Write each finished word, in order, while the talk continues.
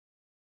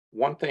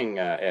one thing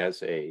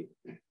as a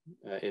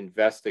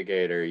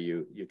investigator,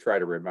 you try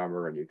to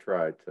remember and you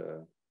try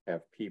to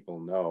have people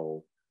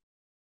know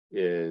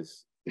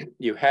is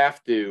you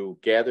have to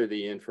gather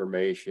the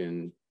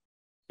information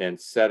and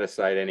set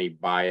aside any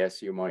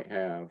bias you might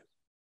have,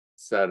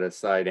 set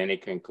aside any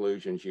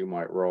conclusions you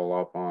might roll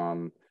up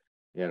on.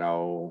 You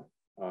know,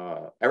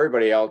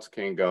 everybody else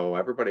can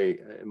go.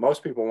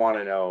 Most people want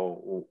to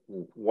know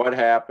what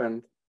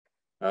happened,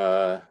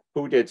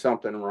 who did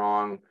something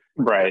wrong.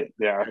 Right.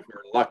 Yeah. If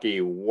we're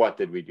lucky, what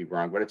did we do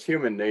wrong? But it's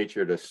human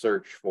nature to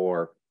search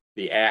for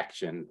the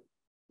action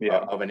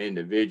of an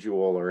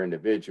individual or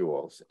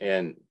individuals.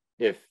 And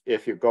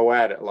if you go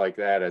at it like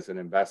that as an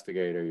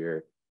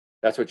investigator,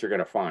 that's what you're going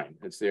to find.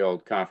 It's the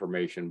old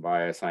confirmation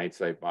bias,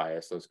 hindsight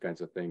bias, those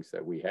kinds of things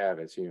that we have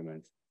as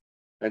humans.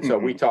 And so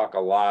we talk a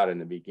lot in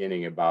the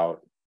beginning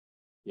about,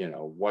 you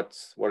know, what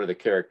are the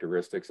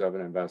characteristics of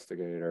an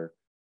investigator?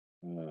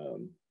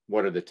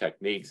 What are the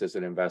techniques as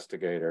an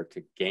investigator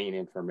to gain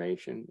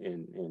information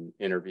in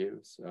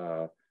interviews,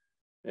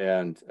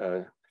 and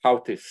how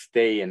to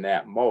stay in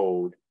that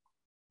mode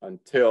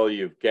until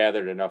you've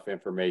gathered enough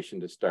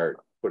information to start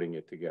putting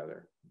it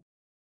together.